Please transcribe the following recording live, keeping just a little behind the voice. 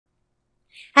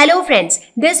Hello friends,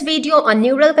 this video on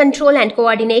neural control and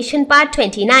coordination part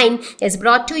 29 is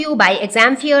brought to you by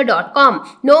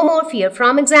examfear.com. No more fear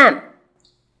from exam.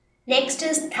 Next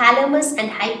is thalamus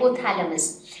and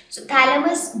hypothalamus. So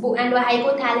thalamus and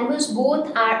hypothalamus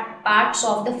both are parts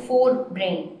of the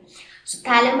forebrain. So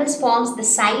thalamus forms the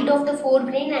side of the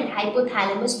forebrain and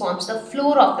hypothalamus forms the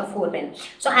floor of the forebrain.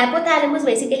 So hypothalamus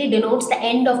basically denotes the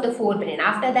end of the forebrain.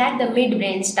 After that the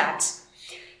midbrain starts.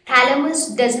 Thalamus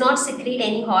does not secrete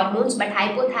any hormones, but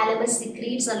hypothalamus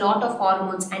secretes a lot of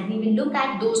hormones, and we will look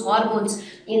at those hormones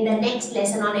in the next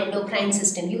lesson on endocrine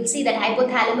system. You will see that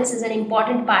hypothalamus is an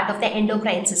important part of the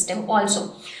endocrine system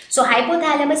also. So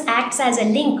hypothalamus acts as a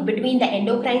link between the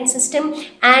endocrine system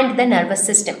and the nervous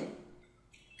system.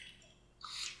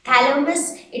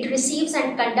 Thalamus, it receives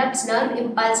and conducts nerve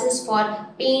impulses for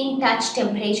pain, touch,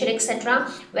 temperature, etc.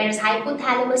 Whereas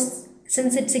hypothalamus,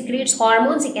 since it secretes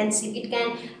hormones, it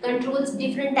can control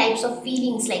different types of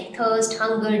feelings like thirst,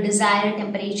 hunger, desire,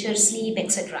 temperature, sleep,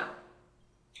 etc.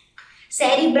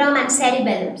 Cerebrum and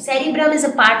cerebellum. Cerebrum is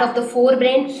a part of the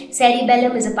forebrain.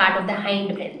 Cerebellum is a part of the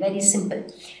hindbrain. Very simple.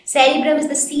 Cerebrum is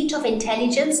the seat of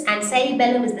intelligence and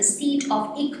cerebellum is the seat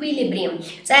of equilibrium.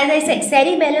 So as I said,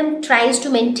 cerebellum tries to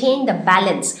maintain the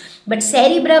balance. But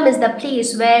cerebrum is the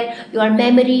place where your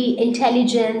memory,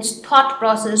 intelligence, thought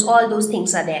process, all those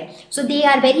things are there. So they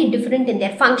are very different in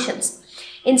their functions.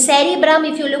 In cerebrum,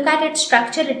 if you look at its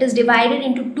structure, it is divided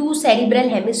into two cerebral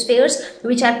hemispheres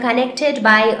which are connected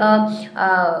by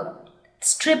a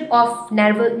strip of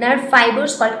nerve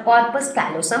fibers called corpus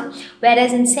callosum,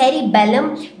 whereas in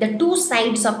cerebellum, the two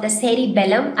sides of the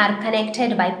cerebellum are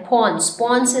connected by pons.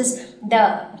 Pons is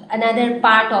another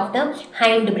part of the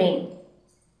hindbrain.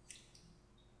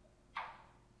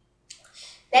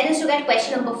 Let us look at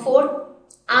question number 4.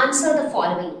 Answer the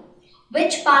following.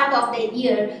 Which part of the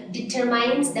ear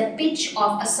determines the pitch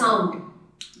of a sound?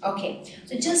 Okay,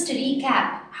 so just to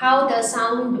recap how the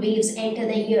sound waves enter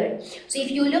the ear. So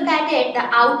if you look at it, the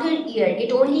outer ear,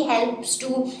 it only helps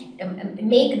to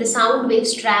make the sound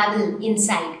waves travel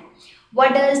inside.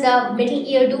 What does the middle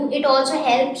ear do? It also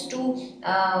helps to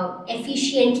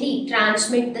efficiently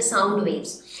transmit the sound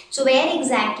waves. So where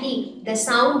exactly the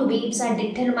sound waves are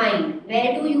determined?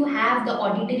 Where do you have the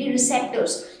auditory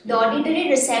receptors? The auditory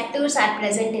receptors are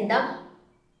present in the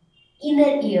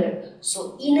inner ear.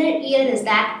 So inner ear is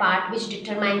that part which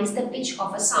determines the pitch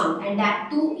of a sound, and that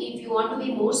too, if you want to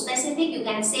be more specific, you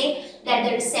can say that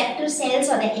the receptor cells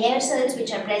or the hair cells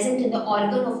which are present in the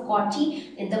organ of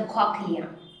Corti in the cochlea.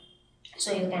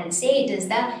 So you can say it is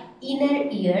the inner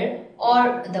ear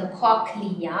or the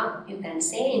cochlea. You can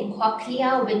say in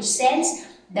cochlea which cells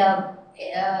the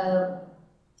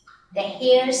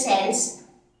hair cells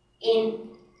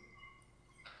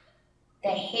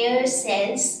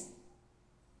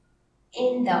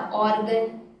in the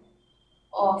organ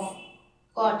of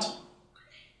Corti.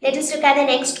 Let us look at the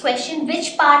next question.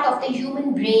 Which part of the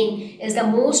human brain is the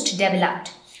most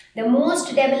developed? The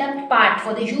most developed part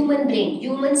for the human brain,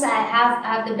 humans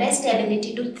have the best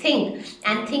ability to think,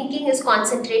 and thinking is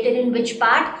concentrated in which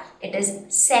part? It is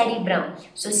cerebrum.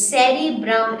 So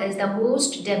cerebrum is the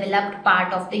most developed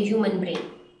part of the human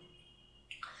brain.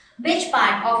 Which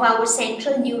part of our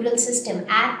central neural system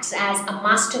acts as a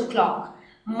master clock?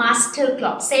 Master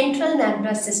clock, central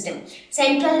nervous system.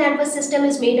 Central nervous system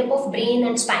is made up of brain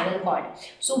and spinal cord.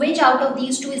 So which out of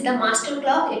these two is the master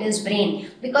clock? It is brain,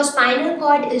 because spinal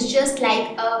cord is just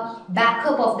like a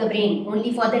backup of the brain,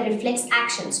 only for the reflex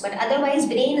actions, but otherwise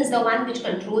brain is the one which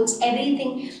controls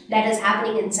everything that is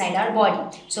happening inside our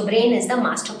body. So brain is the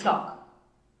master clock.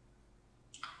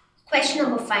 Question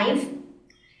number 5.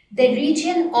 The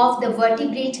region of the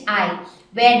vertebrate eye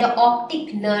where the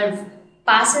optic nerve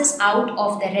passes out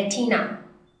of the retina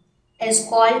is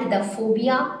called the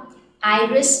fovea,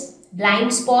 iris,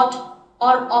 blind spot,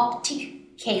 or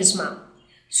optic chiasma.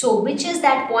 So which is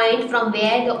that point from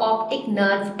where the optic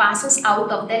nerve passes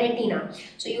out of the retina?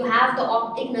 So you have the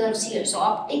optic nerves here. So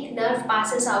optic nerve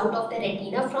passes out of the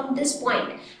retina from this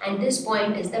point, and this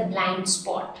point is the blind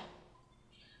spot.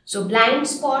 So blind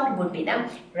spot would be the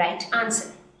right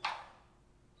answer.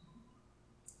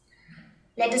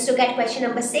 Let us look at question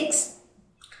number 6.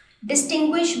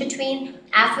 Distinguish between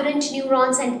afferent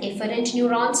neurons and efferent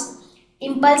neurons,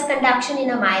 impulse conduction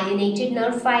in a myelinated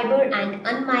nerve fiber and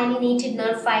unmyelinated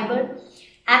nerve fiber,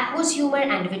 aqueous humor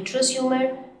and vitreous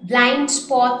humor, blind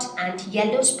spot and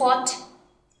yellow spot.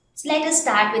 So let us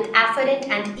start with afferent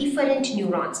and efferent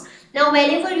neurons. Now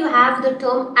whenever you have the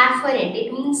term afferent,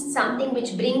 it means something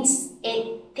which brings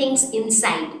things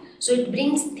inside. So it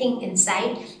brings things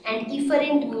inside, and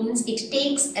efferent means it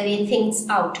takes away things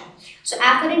out. So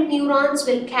afferent neurons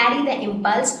will carry the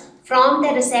impulse from the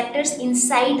receptors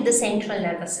inside the central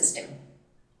nervous system.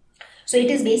 So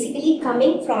it is basically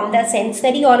coming from the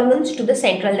sensory organs to the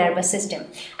central nervous system.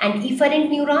 And efferent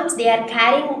neurons, they are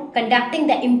conducting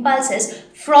the impulses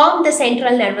from the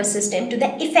central nervous system to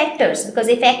the effectors, because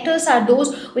effectors are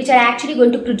those which are actually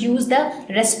going to produce the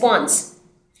response.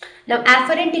 Now,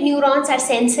 afferent neurons are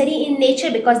sensory in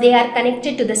nature because they are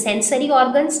connected to the sensory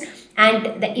organs,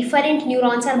 and the efferent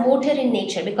neurons are motor in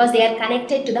nature because they are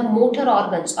connected to the motor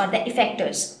organs or the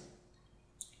effectors.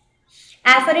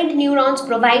 Afferent neurons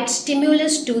provide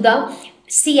stimulus to the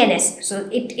CNS. So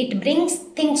it brings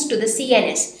things to the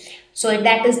CNS. So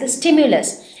that is the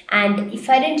stimulus. And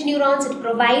efferent neurons, it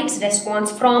provides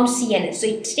response from CNS. So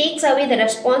it takes away the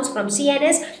response from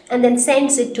CNS and then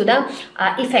sends it to the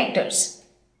effectors.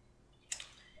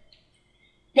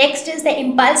 Next is the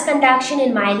impulse conduction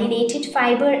in myelinated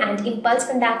fiber and impulse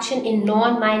conduction in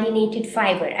non-myelinated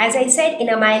fiber. As I said, in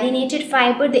a myelinated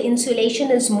fiber, the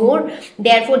insulation is more,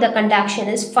 therefore the conduction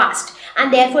is fast,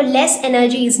 and therefore less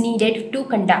energy is needed to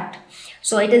conduct.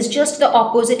 So it is just the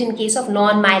opposite in case of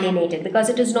non-myelinated, because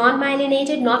it is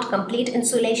non-myelinated, not complete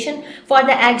insulation for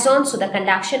the axon, so the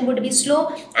conduction would be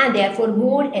slow and therefore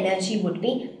more energy would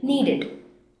be needed.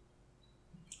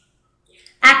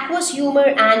 Aqueous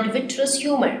humor and vitreous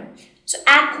humor. So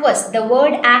aqueous, the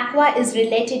word aqua is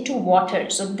related to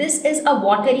water. So this is a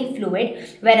watery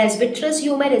fluid, whereas vitreous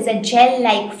humor is a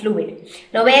gel-like fluid.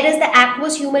 Now where is the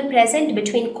aqueous humor present?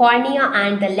 Between cornea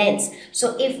and the lens.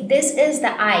 So if this is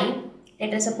the eye,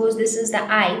 let us suppose this is the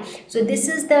eye. So this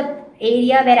is the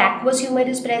area where aqueous humor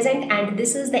is present, and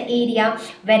this is the area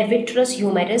where vitreous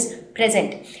humor is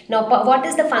present. Now what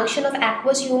is the function of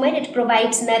aqueous humor? It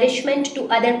provides nourishment to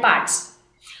other parts.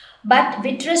 But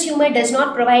vitreous humor does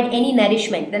not provide any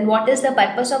nourishment. Then what is the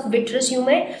purpose of vitreous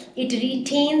humor? It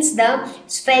retains the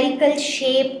spherical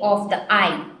shape of the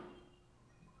eye.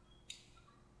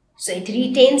 So it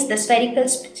retains the spherical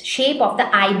shape of the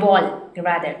eyeball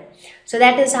rather. So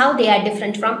that is how they are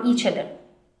different from each other.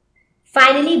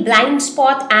 Finally, blind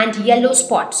spot and yellow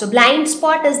spot. So blind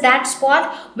spot is that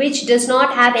spot which does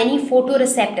not have any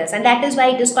photoreceptors, and that is why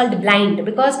it is called blind,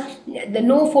 because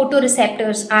no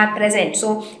photoreceptors are present.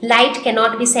 So light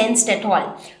cannot be sensed at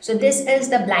all. So this is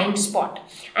the blind spot.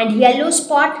 And yellow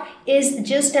spot is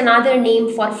just another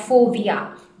name for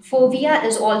fovea. Fovea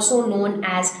is also known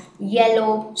as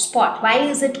yellow spot. Why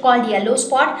is it called yellow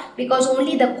spot? Because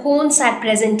only the cones are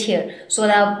present here. So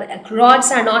the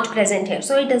rods are not present here.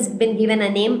 So it has been given a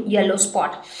name yellow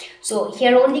spot. So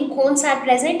here only cones are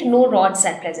present, no rods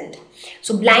are present.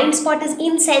 So blind spot is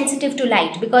insensitive to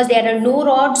light because there are no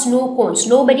rods, no cones,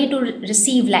 nobody to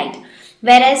receive light.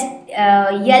 Whereas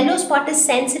yellow spot is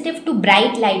sensitive to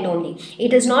bright light only.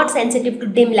 It is not sensitive to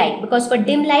dim light, because for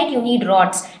dim light you need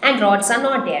rods, and rods are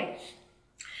not there.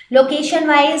 Location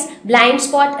wise, blind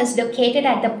spot is located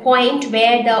at the point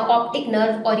where the optic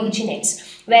nerve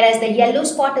originates, whereas the yellow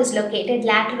spot is located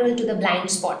lateral to the blind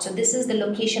spot. So this is the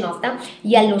location of the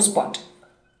yellow spot.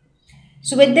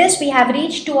 So with this, we have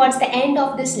reached towards the end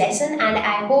of this lesson, and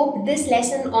I hope this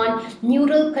lesson on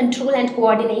neural control and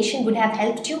coordination would have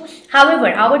helped you.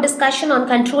 However, our discussion on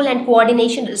control and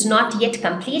coordination is not yet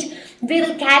complete. We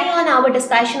will carry on our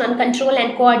discussion on control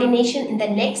and coordination in the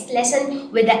next lesson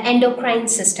with the endocrine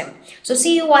system. So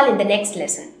see you all in the next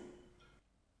lesson.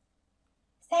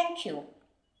 Thank you.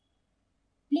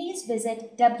 Please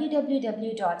visit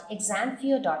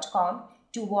www.examfear.com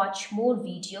to watch more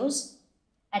videos,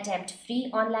 attempt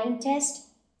free online test,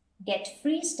 get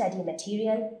free study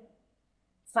material,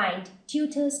 find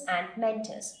tutors and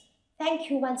mentors. Thank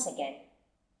you once again.